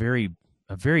a very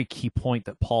key point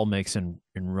that Paul makes in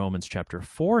Romans chapter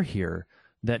 4 here,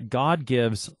 that God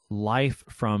gives life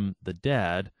from the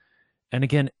dead. And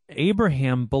again,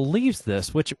 Abraham believes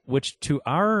this, which to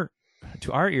our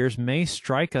ears may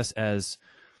strike us as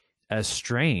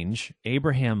strange.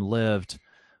 Abraham lived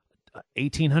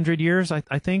 1,800 years,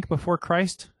 I think, before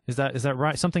Christ. Is that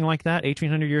right? Something like that.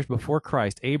 1,800 years before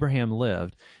Christ, Abraham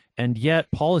lived, and yet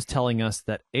Paul is telling us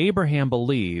that Abraham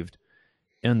believed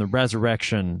in the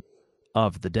resurrection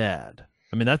of the dead.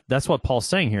 I mean, that's what Paul's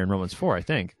saying here in Romans 4, I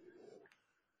think.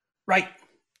 Right.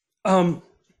 And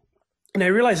I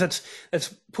realize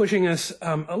that's pushing us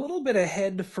a little bit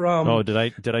ahead from. Oh, did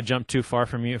I jump too far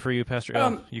for you, Pastor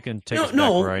L? You can take us back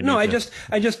no, where I need no.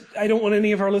 to. I don't want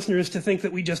any of our listeners to think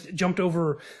that we just jumped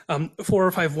over 4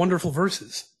 or 5 wonderful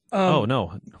verses. Oh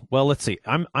no. Well, let's see.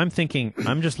 I'm thinking.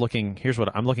 I'm just looking. Here's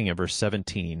what I'm looking at. Verse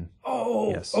 17. Oh,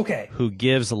 yes. Okay. Who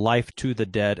gives life to the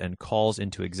dead and calls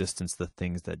into existence the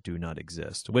things that do not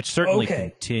exist, which certainly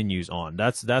continues on.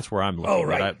 That's where I'm looking. Oh,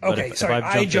 right. But Okay. if Sorry,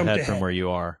 I've jumped ahead ahead from where you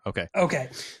are, okay. Okay.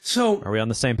 So are we on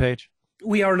the same page?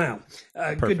 We are now.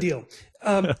 Good deal.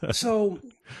 So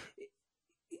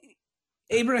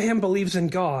Abraham believes in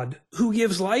God, who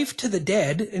gives life to the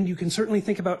dead, and you can certainly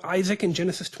think about Isaac in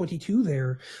Genesis 22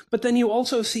 there, but then you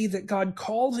also see that God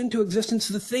calls into existence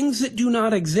the things that do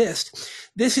not exist.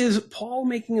 This is Paul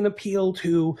making an appeal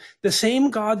to the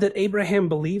same God that Abraham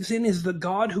believes in is the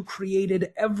God who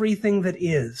created everything that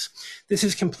is. This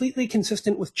is completely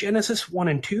consistent with Genesis 1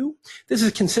 and 2. This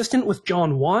is consistent with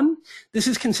John 1. This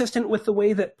is consistent with the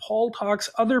way that Paul talks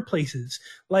other places,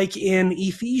 like in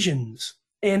Ephesians.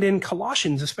 And in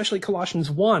Colossians, especially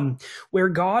Colossians 1, where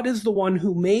God is the one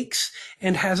who makes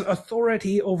and has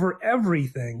authority over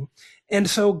everything. And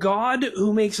so God,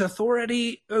 who has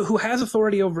authority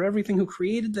over everything, who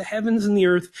created the heavens and the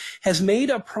earth, has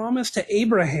made a promise to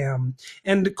Abraham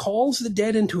and calls the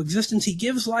dead into existence. He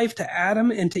gives life to Adam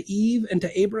and to Eve and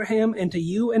to Abraham and to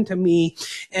you and to me.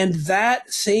 And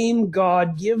that same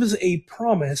God gives a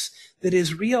promise that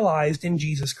is realized in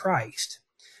Jesus Christ.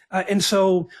 And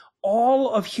so all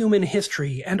of human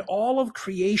history and all of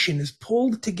creation is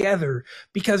pulled together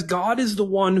because God is the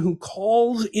one who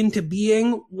calls into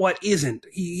being what isn't.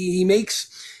 He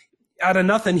makes, out of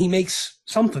nothing, he makes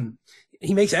something.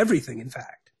 He makes everything, in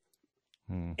fact.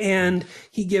 And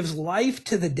he gives life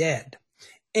to the dead.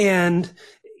 And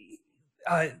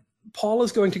Paul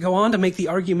is going to go on to make the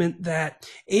argument that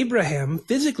Abraham,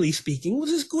 physically speaking,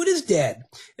 was as good as dead,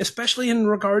 especially in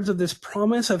regards of this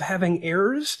promise of having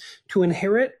heirs to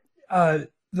inherit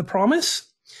the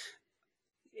promise.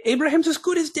 Abraham's as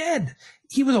good as dead.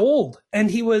 He was old, and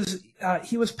he was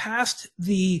past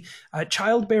the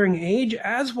childbearing age,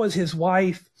 as was his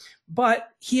wife. But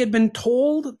he had been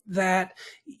told that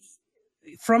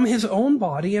from his own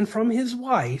body and from his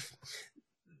wife,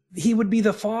 he would be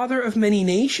the father of many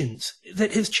nations.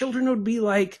 That his children would be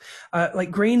like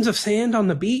grains of sand on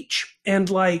the beach, and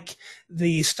like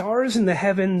the stars in the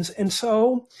heavens. And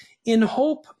so, in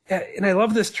hope, and I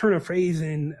love this turn of phrase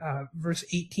in verse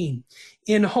 18,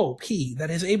 in hope, he,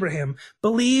 that is Abraham,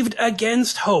 believed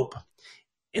against hope.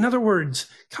 In other words,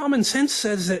 common sense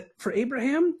says that for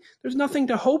Abraham, there's nothing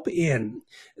to hope in.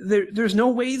 There's no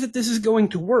way that this is going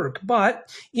to work.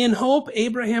 But in hope,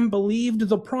 Abraham believed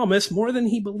the promise more than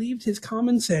he believed his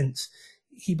common sense.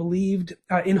 He believed,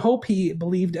 in hope, he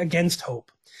believed against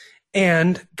hope.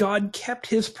 And God kept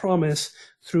his promise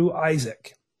through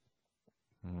Isaac.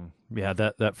 Yeah,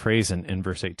 that phrase in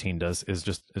verse 18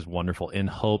 is wonderful. In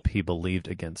hope he believed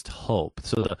against hope.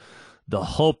 So the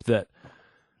hope that,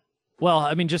 well,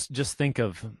 I mean, just think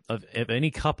of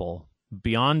any couple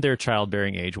beyond their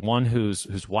childbearing age, one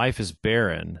whose wife is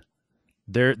barren.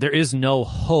 There is no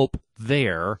hope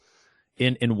there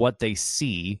in what they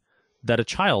see that a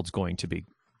child's going to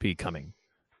be coming,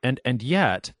 and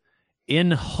yet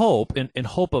in hope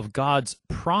of God's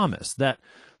promise that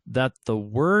the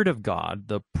word of God,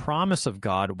 the promise of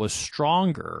God, was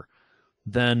stronger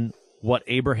than what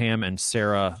Abraham and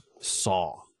Sarah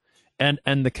saw. And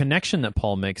the connection that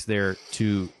Paul makes there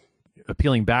to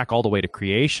appealing back all the way to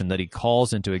creation, that he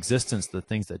calls into existence the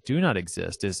things that do not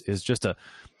exist, is just a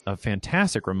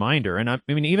fantastic reminder. And I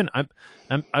mean, even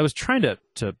I was trying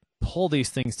to pull these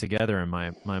things together in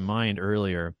my mind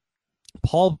earlier.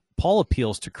 Paul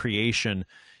appeals to creation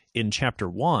in chapter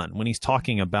 1 when he's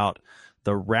talking about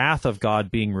the wrath of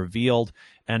God being revealed,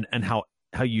 and how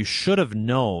you should have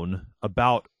known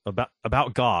about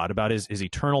God, about his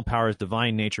eternal power, his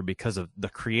divine nature, because of the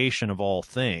creation of all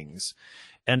things.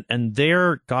 And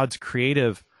there, God's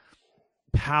creative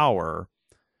power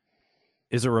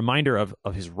is a reminder of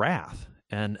his wrath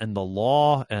and the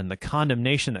law and the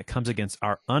condemnation that comes against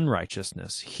our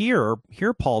unrighteousness. Here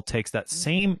Paul takes that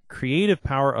same creative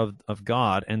power of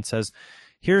God and says,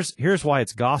 here's why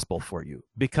it's gospel for you,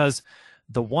 because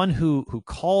the one who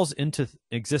calls into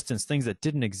existence things that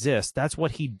didn't exist, that's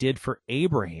what he did for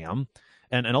Abraham,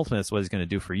 and ultimately that's what he's going to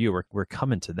do for you. We're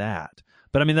coming to that.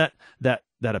 But I mean, that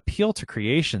appeal to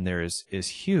creation there is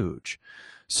huge.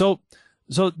 So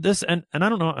this, and I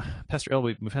don't know, Pastor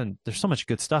El, there's so much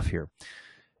good stuff here.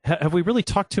 Have we really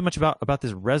talked too much about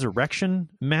this resurrection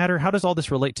matter? How does all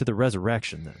this relate to the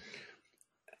resurrection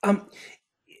then?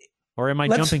 Or am I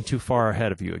jumping too far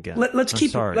ahead of you again? Let's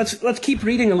keep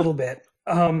reading a little bit,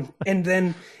 and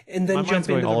then My jump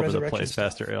going into all the over the resurrection place,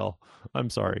 stuff. Pastor El. I'm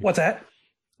sorry. What's that?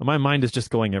 My mind is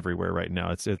just going everywhere right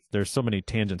now. There's so many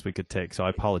tangents we could take, so I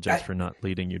apologize for not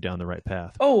leading you down the right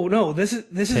path. Oh no, this is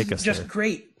just there.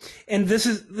 great. And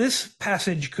this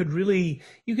passage could really,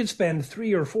 you could spend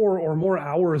 3 or 4 or more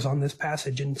hours on this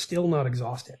passage and still not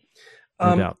exhaust it.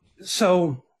 No doubt.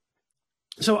 So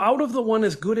out of the one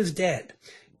as good as dead,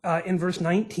 in verse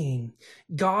 19,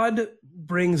 God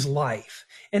brings life,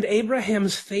 and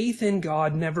Abraham's faith in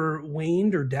God never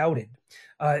waned or doubted,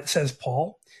 says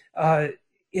Paul.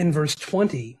 In verse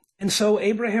 20. And so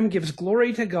Abraham gives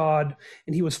glory to God,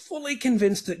 and he was fully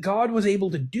convinced that God was able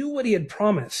to do what he had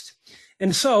promised.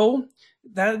 And so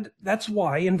that's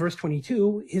why in verse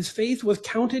 22, his faith was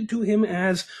counted to him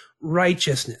as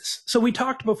righteousness. So we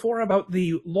talked before about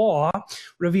the law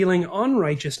revealing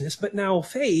unrighteousness, but now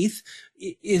faith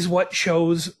is what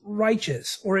shows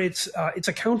righteous, or it's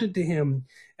accounted to him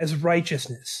as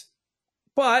righteousness.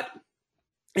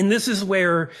 And this is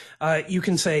where you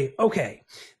can say, okay,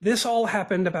 this all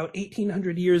happened about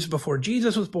 1,800 years before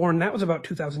Jesus was born. That was about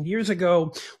 2,000 years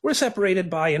ago. We're separated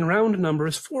by, in round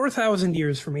numbers, 4,000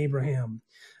 years from Abraham.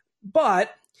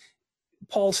 But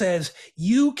Paul says,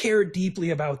 you care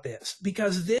deeply about this,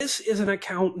 because this is an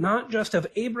account not just of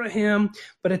Abraham,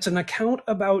 but it's an account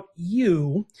about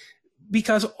you,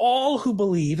 because all who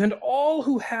believe and all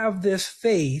who have this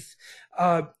faith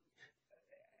are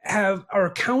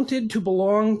counted to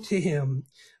belong to him,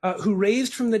 who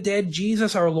raised from the dead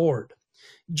Jesus our Lord.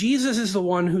 Jesus is the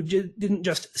one who didn't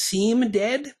just seem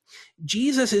dead.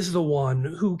 Jesus is the one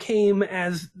who came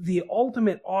as the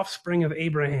ultimate offspring of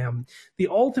Abraham, the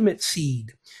ultimate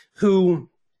seed, who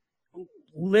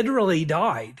literally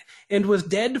died and was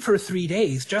dead for 3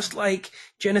 days, just like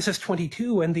Genesis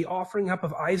 22 and the offering up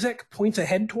of Isaac points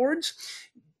ahead towards.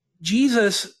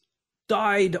 Jesus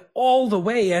died all the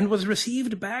way and was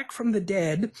received back from the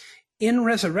dead in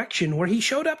resurrection, where he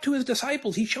showed up to his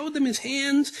disciples. He showed them his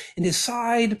hands and his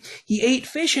side. He ate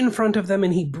fish in front of them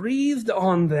and he breathed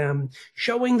on them,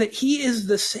 showing that he is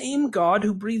the same God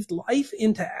who breathed life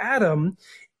into Adam,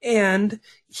 and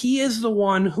he is the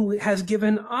one who has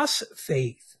given us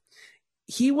faith.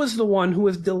 He was the one who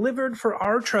was delivered for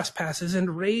our trespasses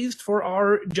and raised for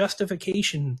our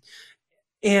justification,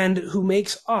 and who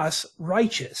makes us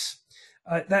righteous.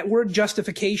 That word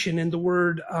justification and the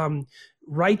word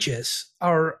righteous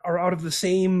are out of the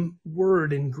same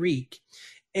word in Greek.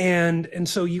 And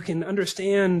so you can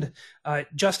understand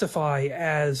justify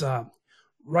as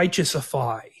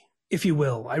righteousify, if you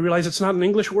will. I realize it's not an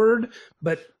English word,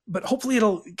 but hopefully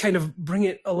it'll kind of bring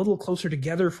it a little closer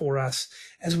together for us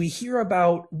as we hear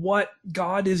about what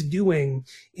God is doing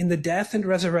in the death and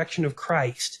resurrection of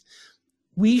Christ.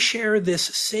 We share this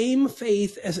same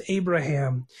faith as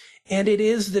Abraham, and it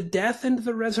is the death and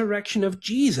the resurrection of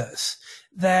Jesus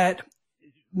that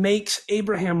makes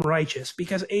Abraham righteous,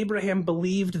 because Abraham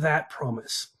believed that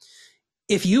promise.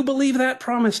 If you believe that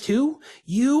promise too,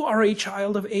 you are a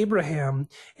child of Abraham,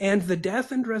 and the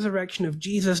death and resurrection of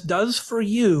Jesus does for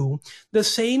you the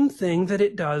same thing that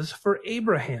it does for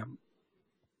Abraham.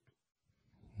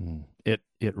 It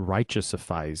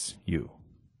righteousifies you,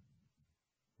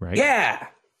 right? Yeah.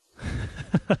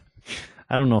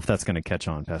 I don't know if that's going to catch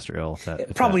on, Pastor El.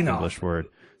 Probably that not. English word.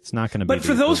 It's not going to be. But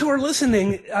for those who are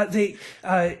listening,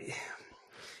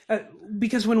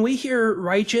 because when we hear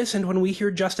righteous and when we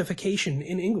hear justification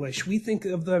in English, we think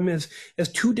of them as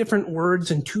two different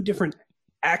words and two different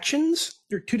actions.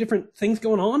 There are two different things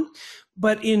going on.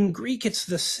 But in Greek, it's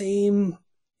the same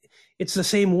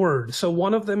word. So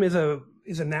one of them is a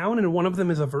noun and one of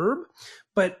them is a verb.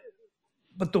 But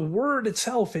the word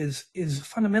itself is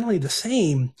fundamentally the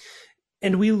same.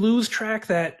 And we lose track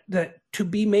that to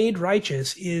be made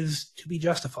righteous is to be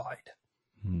justified.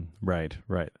 Right.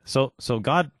 So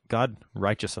God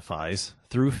righteousifies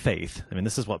through faith. I mean,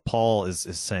 this is what Paul is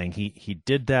saying. He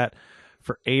did that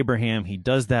for Abraham. He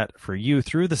does that for you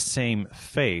through the same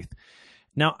faith.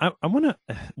 Now, I want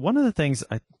to. One of the things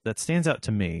that stands out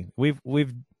to me,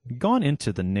 we've gone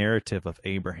into the narrative of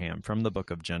Abraham from the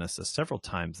book of Genesis several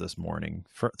times this morning.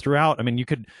 Throughout, I mean, you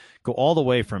could go all the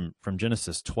way from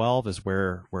Genesis 12 is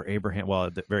where Abraham, well,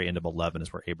 at the very end of 11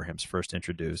 is where Abraham's first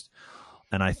introduced.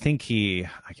 And I think I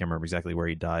can't remember exactly where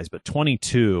he dies, but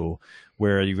 22,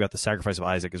 where you've got the sacrifice of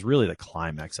Isaac, is really the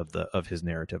climax of his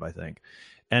narrative, I think.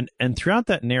 And throughout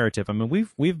that narrative, I mean,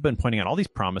 we've been pointing out all these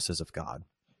promises of God.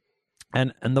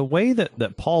 And the way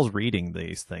that Paul's reading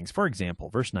these things, for example,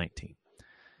 verse 19,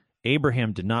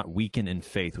 Abraham did not weaken in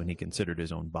faith when he considered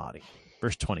his own body.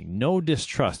 Verse 20, no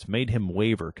distrust made him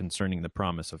waver concerning the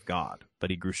promise of God,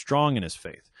 but he grew strong in his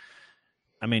faith.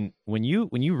 I mean, when you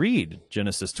read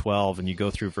Genesis 12 and you go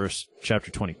through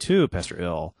chapter 22, Pastor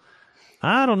Ill,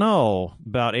 I don't know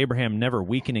about Abraham never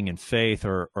weakening in faith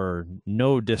or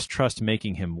no distrust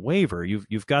making him waver.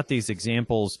 You've got these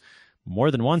examples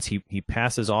more than once. He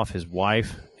passes off his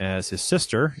wife as his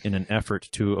sister in an effort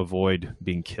to avoid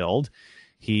being killed.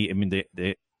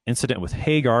 The incident with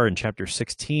Hagar in chapter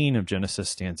 16 of Genesis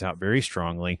stands out very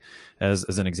strongly as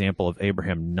an example of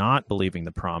Abraham not believing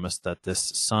the promise that this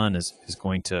son is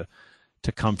going to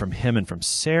come from him and from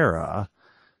Sarah.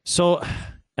 So,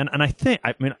 and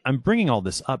I'm bringing all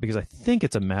this up because I think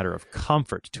it's a matter of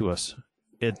comfort to us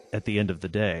at the end of the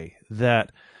day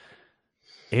that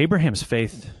Abraham's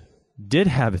faith did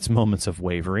have its moments of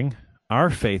wavering.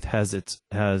 Our faith has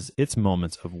its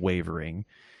moments of wavering.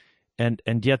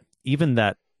 And yet even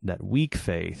that weak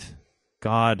faith,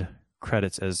 God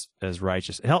credits as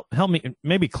righteous. Help me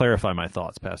maybe clarify my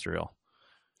thoughts, Pastor Ill.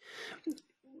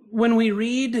 When we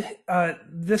read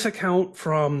this account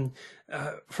from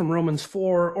Romans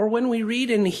 4, or when we read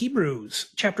in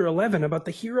Hebrews chapter 11 about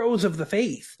the heroes of the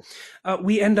faith,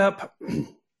 we end up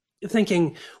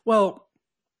thinking, well,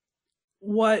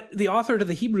 what the author to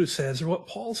the Hebrews says, or what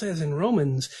Paul says in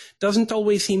Romans, doesn't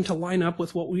always seem to line up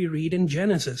with what we read in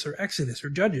Genesis or Exodus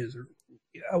or Judges or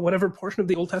whatever portion of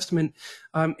the Old Testament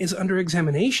is under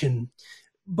examination.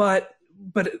 But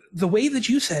the way that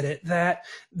you said it, that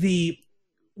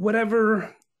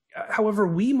however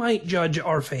we might judge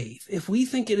our faith, if we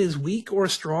think it is weak or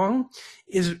strong,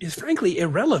 is frankly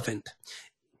irrelevant.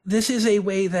 This is a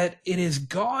way that it is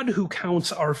God who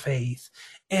counts our faith.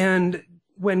 And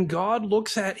when God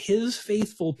looks at his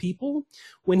faithful people,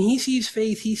 when he sees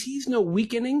faith, he sees no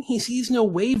weakening, he sees no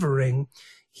wavering.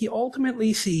 He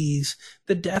ultimately sees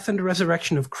the death and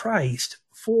resurrection of Christ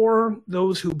for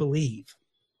those who believe.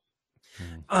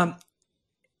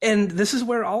 And this is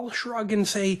where I'll shrug and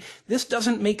say, this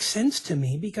doesn't make sense to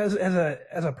me, because as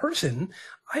a person,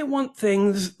 I want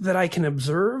things that I can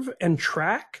observe and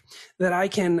track, that I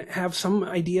can have some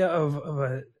idea of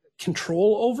a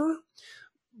control over.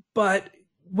 But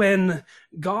when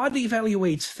God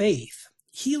evaluates faith,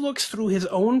 he looks through his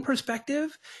own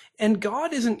perspective, and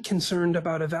God isn't concerned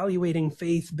about evaluating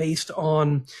faith based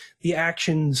on the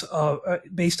actions,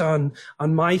 based on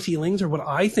my feelings or what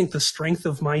I think the strength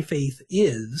of my faith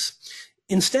is.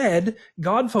 Instead,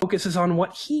 God focuses on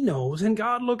what he knows, and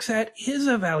God looks at his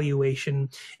evaluation.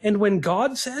 And when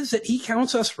God says that he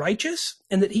counts us righteous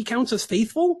and that he counts us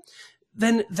faithful,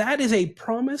 then that is a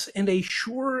promise and a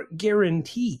sure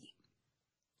guarantee.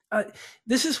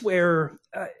 This is where,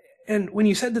 and when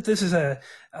you said that this is a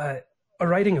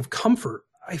writing of comfort,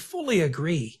 I fully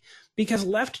agree, because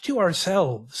left to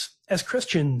ourselves as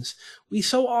Christians, we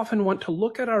so often want to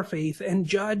look at our faith and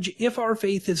judge if our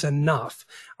faith is enough.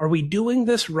 Are we doing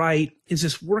this right? Is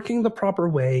this working the proper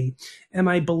way? Am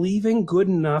I believing good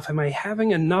enough? Am I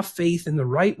having enough faith in the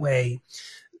right way?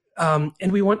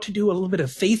 And we want to do a little bit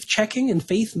of faith checking and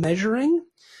faith measuring,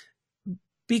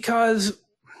 because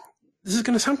this is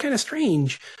going to sound kind of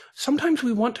strange. Sometimes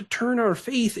we want to turn our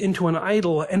faith into an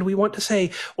idol, and we want to say,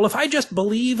 well, if I just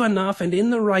believe enough and in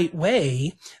the right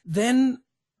way, then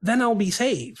I'll be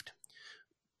saved.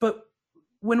 But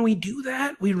when we do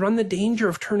that, we run the danger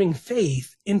of turning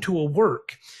faith into a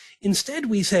work. Instead,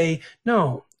 we say,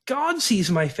 no, God sees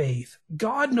my faith.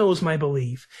 God knows my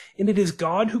belief, and it is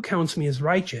God who counts me as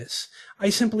righteous.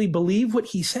 I simply believe what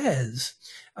he says,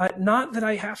 not that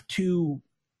I have to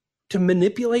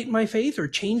manipulate my faith or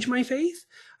change my faith.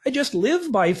 I just live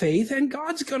by faith, and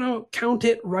God's going to count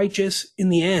it righteous in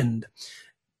the end.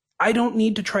 I don't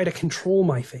need to try to control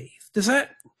my faith. Does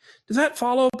that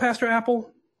follow, Pastor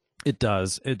Apple? It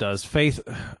does. It does. Faith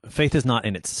is not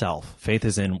in itself. Faith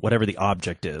is in whatever the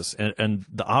object is. And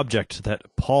the object that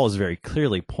Paul is very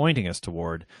clearly pointing us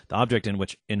toward, the object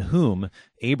in whom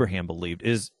Abraham believed,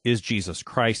 is Jesus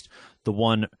Christ, the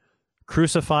one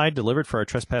crucified, delivered for our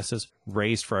trespasses,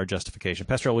 raised for our justification.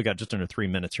 Pastor Earl, we got just under 3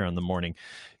 minutes here on the morning.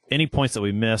 Any points that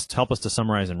we missed? Help us to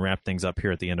summarize and wrap things up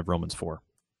here at the end of Romans 4.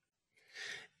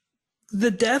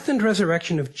 The death and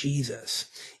resurrection of Jesus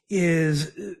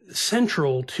is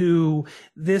central to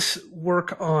this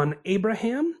work on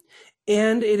Abraham,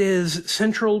 and it is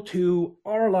central to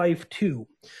our life too,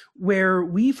 where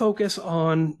we focus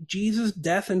on Jesus'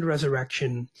 death and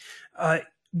resurrection,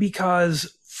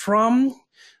 because from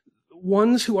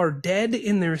ones who are dead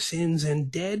in their sins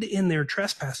and dead in their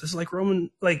trespasses, like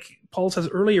Paul says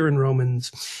earlier in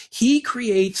Romans, he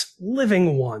creates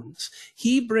living ones.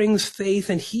 He brings faith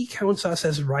and he counts us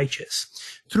as righteous.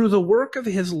 Through the work of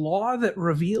his law that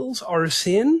reveals our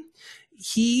sin,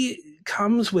 he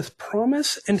comes with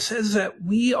promise and says that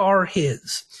we are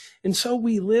his. And so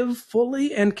we live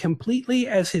fully and completely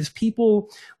as his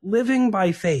people, living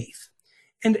by faith.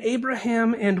 And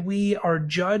Abraham and we are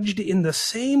judged in the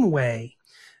same way.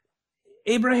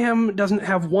 Abraham doesn't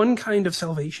have one kind of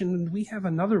salvation, and we have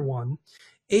another one.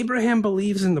 Abraham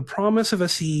believes in the promise of a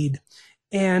seed,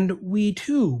 and we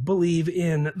too believe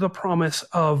in the promise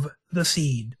of the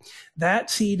seed. That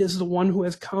seed is the one who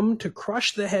has come to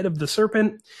crush the head of the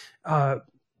serpent.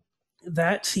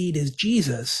 That seed is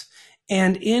Jesus.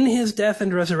 And in his death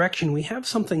and resurrection, we have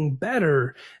something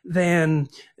better than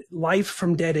life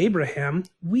from dead Abraham.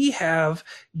 We have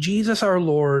Jesus our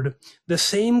Lord, the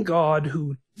same God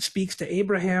who speaks to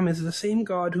Abraham is the same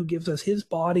God who gives us his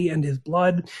body and his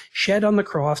blood shed on the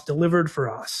cross, delivered for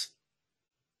us.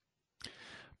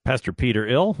 Pastor Peter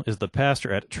Ill is the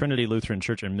pastor at Trinity Lutheran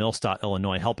Church in Millstadt,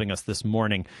 Illinois, helping us this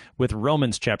morning with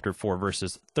Romans chapter 4,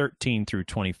 verses 13 through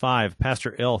 25.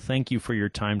 Pastor Ill, thank you for your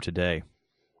time today.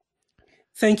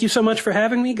 Thank you so much for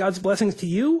having me. God's blessings to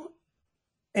you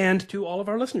and to all of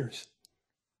our listeners.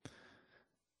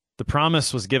 The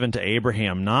promise was given to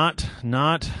Abraham, not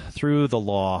through the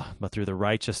law, but through the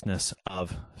righteousness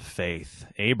of faith.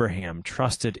 Abraham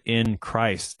trusted in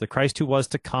Christ, the Christ who was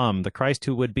to come, the Christ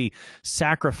who would be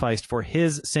sacrificed for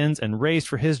his sins and raised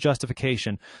for his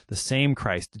justification, the same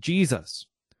Christ, Jesus,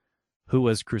 who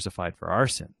was crucified for our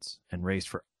sins and raised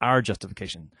for our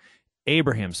justification.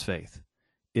 Abraham's faith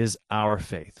is our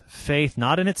faith. Faith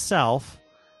not in itself,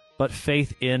 but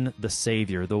faith in the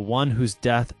Savior, the one whose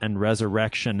death and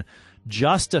resurrection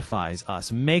justifies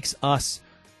us, makes us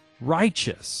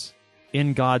righteous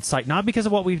in God's sight, not because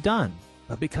of what we've done,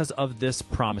 but because of this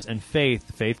promise. And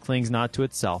faith clings not to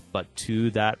itself, but to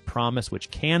that promise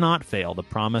which cannot fail, the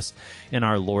promise in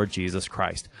our Lord Jesus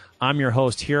Christ. I'm your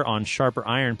host here on Sharper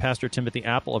Iron, Pastor Timothy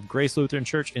Apple of Grace Lutheran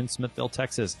Church in Smithville,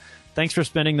 Texas. Thanks for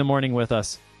spending the morning with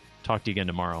us. Talk to you again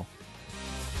tomorrow.